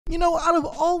You know, out of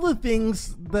all the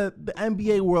things that the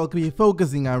NBA world could be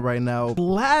focusing on right now, the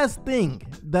last thing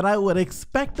that I would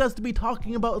expect us to be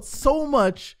talking about so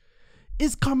much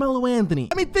is Carmelo Anthony.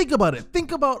 I mean, think about it.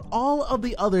 Think about all of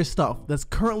the other stuff that's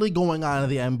currently going on in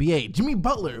the NBA. Jimmy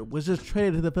Butler was just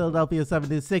traded to the Philadelphia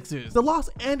 76ers. The Los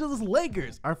Angeles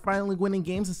Lakers are finally winning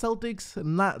games. The Celtics,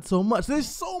 not so much. There's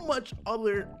so much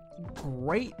other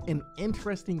great and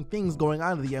interesting things going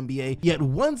on in the NBA, yet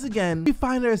once again we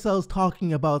find ourselves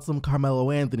talking about some Carmelo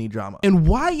Anthony drama. And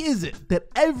why is it that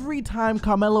every time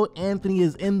Carmelo Anthony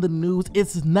is in the news,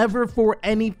 it's never for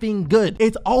anything good?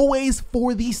 It's always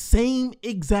for the same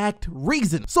exact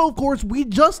reason. So of course we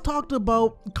just talked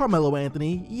about Carmelo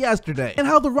Anthony yesterday and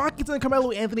how the Rockets and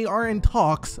Carmelo Anthony are in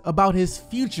talks about his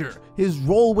future, his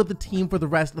role with the team for the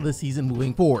rest of the season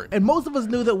moving forward. And most of us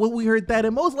knew that when we heard that,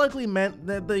 it most likely meant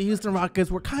that the Houston Rockets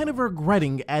were kind of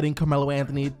regretting adding Carmelo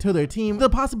Anthony to their team. The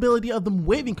possibility of them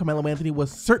waiving Carmelo Anthony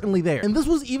was certainly there. And this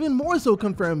was even more so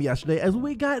confirmed yesterday as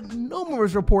we got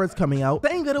numerous reports coming out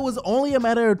saying that it was only a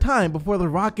matter of time before the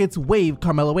Rockets waived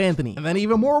Carmelo Anthony. And then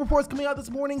even more reports coming out this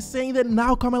morning saying that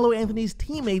now Carmelo Anthony's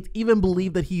teammates even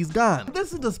believe that he's gone.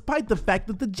 This is despite the fact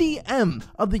that the GM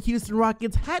of the Houston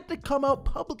Rockets had to come out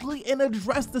publicly and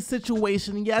address the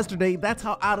situation yesterday. That's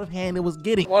how out of hand it was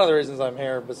getting. One of the reasons I'm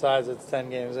here, besides it's 10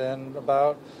 games in,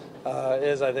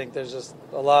 is I think there's just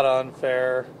a lot of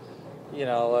unfair,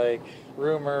 like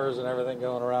rumors and everything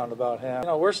going around about him.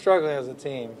 We're struggling as a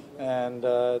team, and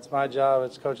it's my job,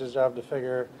 it's coach's job to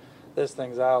figure this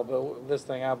thing out.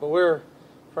 But we're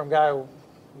from guy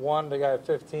 1 to guy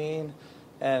 15,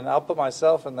 and I'll put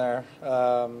myself in there.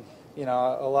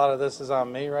 A lot of this is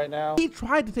on me right now. He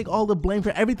tried to take all the blame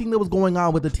for everything that was going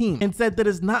on with the team and said that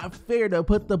it's not fair to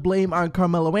put the blame on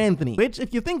Carmelo Anthony, which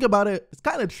if you think about it, it's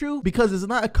kind of true because it's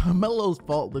not Carmelo's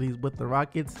fault that he's with the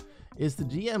Rockets. It's the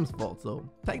GM's fault, so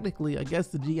technically I guess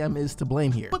the GM is to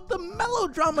blame here. But the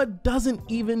melodrama doesn't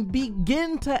even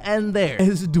begin to end there,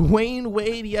 as Dwayne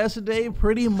Wade yesterday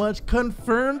pretty much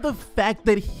confirmed the fact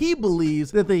that he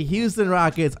believes that the Houston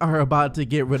Rockets are about to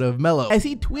get rid of Melo, as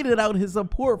he tweeted out his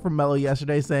support for Melo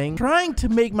yesterday saying, "Trying to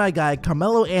make my guy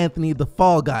Carmelo Anthony the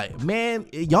fall guy. Man,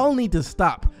 y'all need to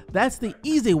stop. That's the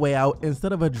easy way out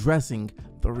instead of addressing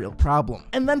the real problem."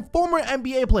 And then former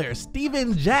NBA player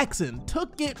Steven Jackson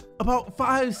took it about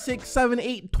 5, 6, 7,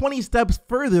 8, 20 steps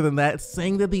further than that,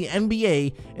 saying that the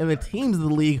NBA and the teams of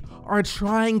the league are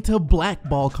trying to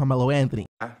blackball Carmelo Anthony.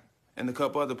 And a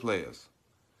couple other players.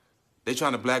 They're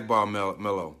trying to blackball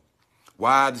Melo.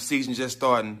 Why the season just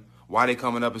starting? Why they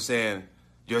coming up and saying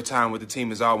your time with the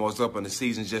team is almost up and the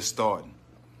season's just starting?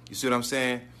 You see what I'm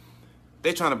saying?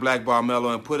 They're trying to blackball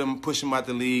Melo and push him out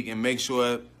the league and make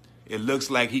sure it looks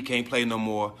like he can't play no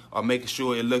more, or making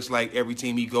sure it looks like every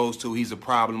team he goes to, he's a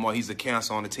problem or he's a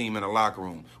cancer on the team in the locker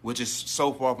room, which is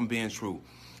so far from being true.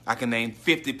 I can name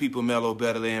 50 people Melo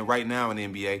better than right now in the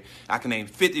NBA. I can name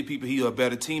 50 people he a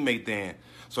better teammate than.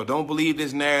 So don't believe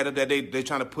this narrative that they're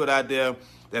trying to put out there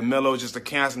that Melo is just a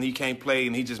cancer and he can't play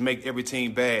and he just make every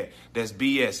team bad. That's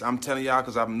BS. I'm telling y'all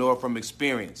because I know it from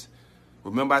experience.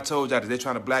 Remember I told y'all that they're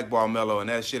trying to blackball Melo and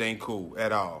that shit ain't cool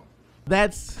at all.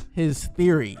 That's his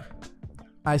theory,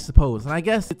 I suppose. And I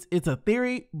guess it's a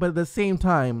theory, but at the same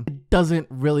time, it doesn't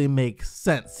really make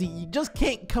sense. See, you just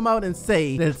can't come out and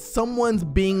say that someone's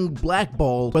being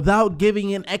blackballed without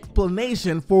giving an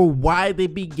explanation for why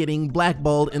they'd be getting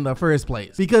blackballed in the first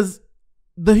place. Because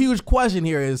the huge question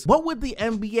here is, what would the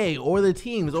NBA or the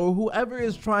teams or whoever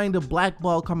is trying to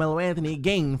blackball Carmelo Anthony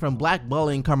gain from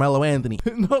blackballing Carmelo Anthony?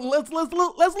 No, let's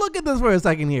look at this for a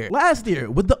second here. Last year,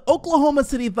 with the Oklahoma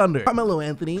City Thunder, Carmelo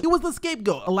Anthony, he was the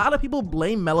scapegoat. A lot of people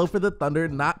blame Melo for the Thunder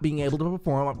not being able to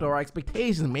perform up to our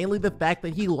expectations, mainly the fact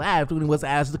that he laughed when he was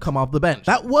asked to come off the bench.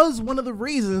 That was one of the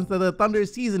reasons that the Thunder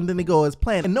season didn't go as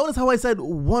planned. And notice how I said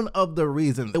one of the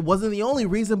reasons. It wasn't the only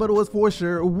reason, but it was for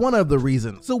sure one of the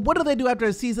reasons. So what do they do after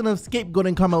a season of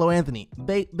scapegoating Carmelo Anthony?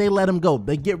 They let him go.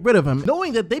 They get rid of him,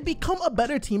 knowing that they become a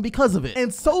better team because of it.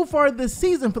 And so far this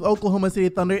season for the Oklahoma City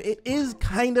Thunder, it is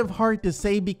kind of hard to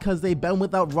say because they've been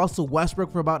without Russell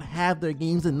Westbrook for about half their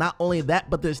games, and not only that,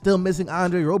 but they're still missing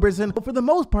Andre Roberson. But for the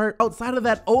most part, outside of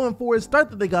that 0-4 start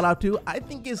that they got out to, I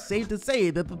think it's safe to say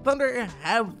that the Thunder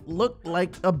have looked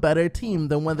like a better team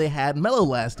than when they had Melo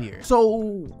last year.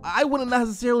 So I wouldn't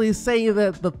necessarily say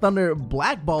that the Thunder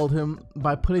blackballed him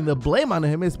by putting the blame on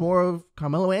him. It's more of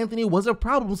Carmelo Anthony was a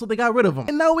problem, so they got rid of him.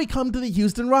 And now we come to the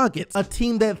Houston Rockets, a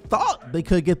team that thought they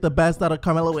could get the best out of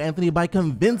Carmelo Anthony by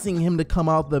convincing him to come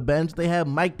off the bench. They have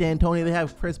Mike D'Antoni, they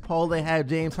have Chris Paul, they have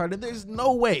James Harden. There's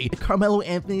no way Carmelo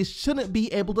Anthony shouldn't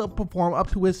be able to perform up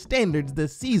to his standards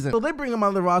this season. So they bring him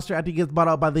on the roster after he gets bought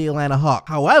out by the Atlanta Hawks.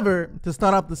 However, to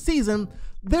start off the season,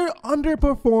 They're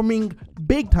underperforming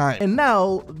big time. And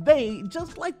now they,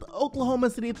 just like the Oklahoma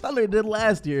City Thunder did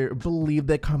last year, believe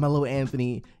that Carmelo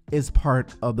Anthony is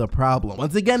part of the problem.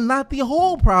 Once again, not the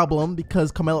whole problem,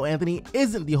 because Carmelo Anthony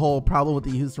isn't the whole problem with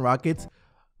the Houston Rockets,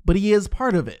 but he is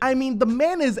part of it. I mean, the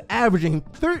man is averaging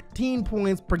 13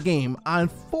 points per game on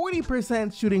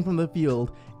 40% shooting from the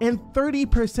field and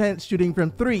 30% shooting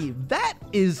from three. That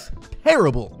is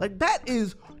terrible. Like, that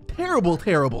is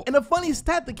terrible. And a funny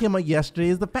stat that came out yesterday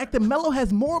is the fact that Melo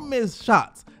has more missed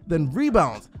shots than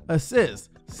rebounds, assists,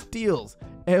 steals,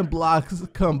 and blocks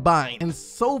combined. And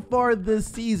so far this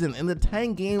season, in the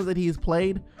 10 games that he's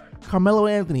played, Carmelo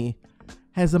Anthony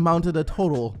has amounted a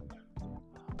total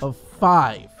of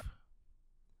 5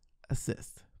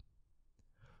 assists.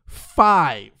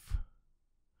 5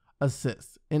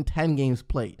 assists in 10 games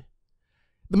played.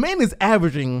 The man is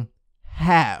averaging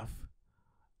half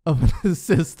of an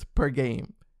assist per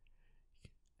game.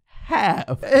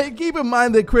 Half. And keep in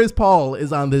mind that Chris Paul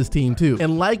is on this team too.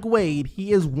 And like Wade,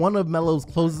 he is one of Melo's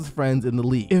closest friends in the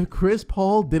league. If Chris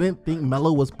Paul didn't think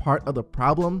Melo was part of the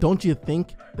problem, don't you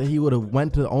think that he would have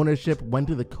went to the ownership, went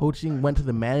to the coaching, went to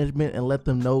the management and let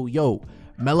them know, yo,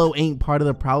 Melo ain't part of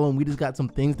the problem. We just got some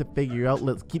things to figure out.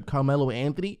 Let's keep Carmelo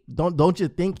Anthony. Don't you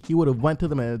think he would have went to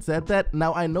them and said that?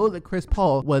 Now, I know that Chris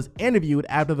Paul was interviewed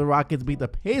after the Rockets beat the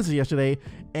Pacers yesterday,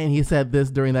 and he said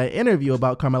this during that interview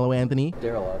about Carmelo Anthony.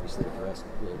 Daryl obviously addressed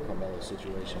Carmelo's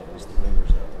situation, at least the rumors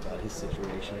about his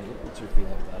situation. What's your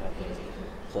feeling about how things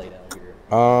played out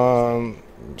here?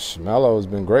 Melo's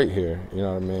been great here, you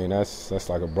know what I mean? That's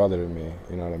like a brother to me,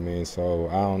 you know what I mean? So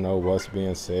I don't know what's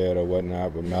being said or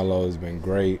whatnot, but Melo's been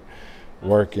great,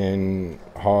 working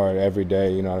hard every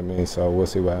day, you know what I mean? So we'll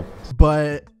see what happens.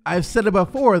 But I've said it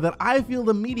before that I feel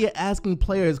the media asking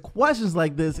players questions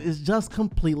like this is just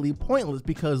completely pointless,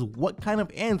 because what kind of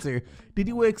answer did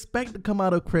you expect to come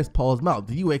out of Chris Paul's mouth?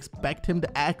 Did you expect him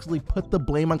to actually put the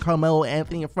blame on Carmelo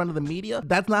Anthony in front of the media?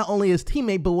 That's not only his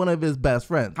teammate, but one of his best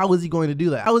friends. How was he going to do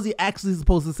that? How was he actually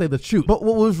supposed to say the truth? But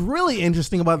what was really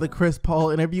interesting about the Chris Paul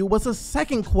interview was a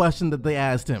second question that they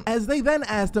asked him, as they then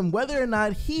asked him whether or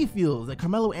not he feels that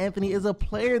Carmelo Anthony is a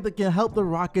player that can help the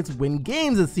Rockets win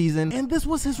games this season, and this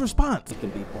was his response. It can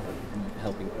be part of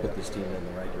helping put this team in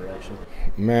the right direction.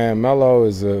 Man, Melo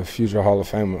is a future Hall of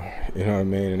Famer, you know what I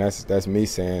mean? And that's me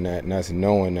saying that, and that's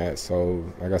knowing that. So,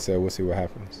 like I said, we'll see what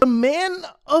happens. The man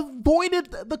avoided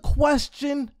the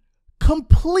question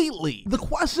completely. The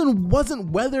question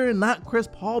wasn't whether or not Chris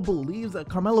Paul believes that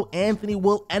Carmelo Anthony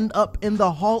will end up in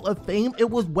the Hall of Fame. It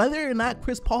was whether or not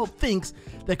Chris Paul thinks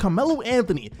that Carmelo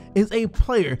Anthony is a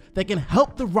player that can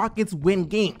help the Rockets win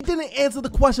games. He didn't answer the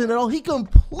question at all. He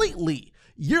completely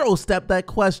Euro-stepped that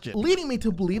question, leading me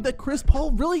to believe that Chris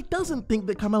Paul really doesn't think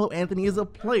that Carmelo Anthony is a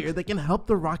player that can help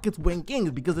the Rockets win games,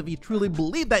 because if he truly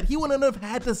believed that, he wouldn't have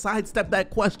had to sidestep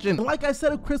that question. And like I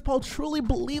said, if Chris Paul truly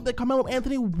believed that Carmelo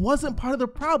Anthony wasn't part of the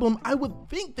problem, I would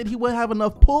think that he would have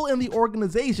enough pull in the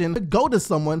organization to go to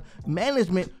someone,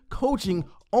 management, coaching,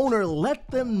 owner,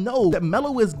 let them know that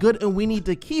Melo is good and we need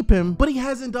to keep him, but he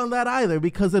hasn't done that either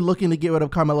because they're looking to get rid of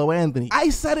Carmelo Anthony. I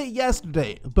said it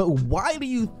yesterday, but why do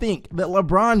you think that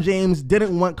LeBron James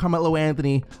didn't want Carmelo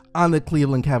Anthony on the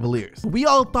Cleveland Cavaliers? We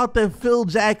all thought that Phil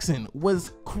Jackson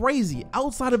was crazy,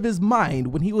 outside of his mind,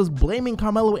 when he was blaming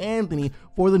Carmelo Anthony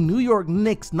for the New York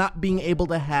Knicks not being able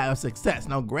to have success.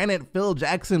 Now, granted, Phil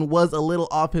Jackson was a little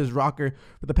off his rocker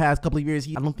for the past couple of years.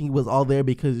 I don't think he was all there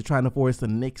because he's trying to force the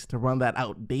Knicks to run that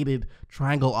outdated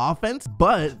triangle offense,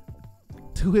 but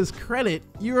to his credit,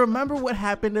 you remember what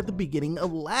happened at the beginning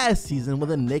of last season when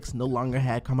the Knicks no longer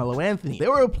had Carmelo Anthony. They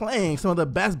were playing some of the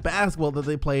best basketball that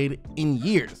they played in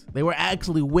years. They were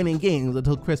actually winning games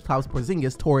until Kristaps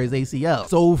Porzingis tore his ACL.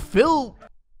 So Phil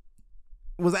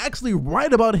was actually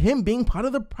right about him being part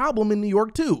of the problem in New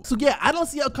York too. So yeah, I don't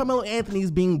see how Carmelo Anthony is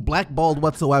being blackballed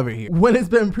whatsoever here, when it's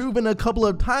been proven a couple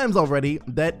of times already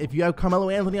that if you have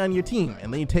Carmelo Anthony on your team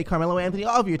and then you take Carmelo Anthony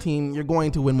off your team, you're going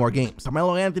to win more games.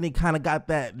 Carmelo Anthony kind of got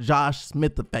that Josh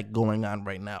Smith effect going on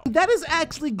right now. That is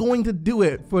actually going to do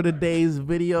it for today's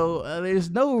video. There's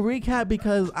no recap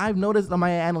because I've noticed on my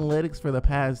analytics for the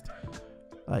past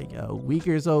like a week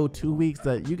or so, 2 weeks,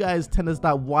 that you guys tend to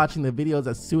stop watching the videos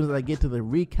as soon as I get to the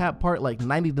recap part. Like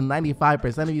 90 to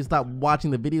 95% of you stop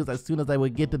watching the videos as soon as I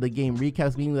would get to the game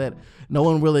recaps, meaning that no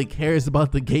one really cares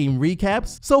about the game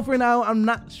recaps. So for now, I'm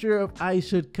not sure if I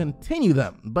should continue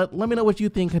them, but let me know what you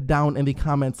think down in the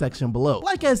comment section below.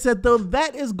 Like I said though,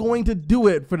 that is going to do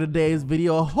it for today's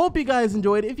video. I hope you guys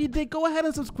enjoyed. If you did, go ahead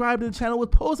and subscribe to the channel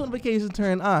with post notifications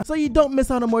turned on so you don't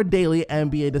miss out on more daily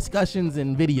NBA discussions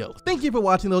and videos. Thank you for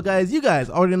watching though, guys. You guys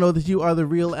already know that you are the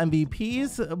real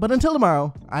MVPs, but until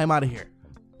tomorrow, I'm out of here.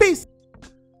 Peace.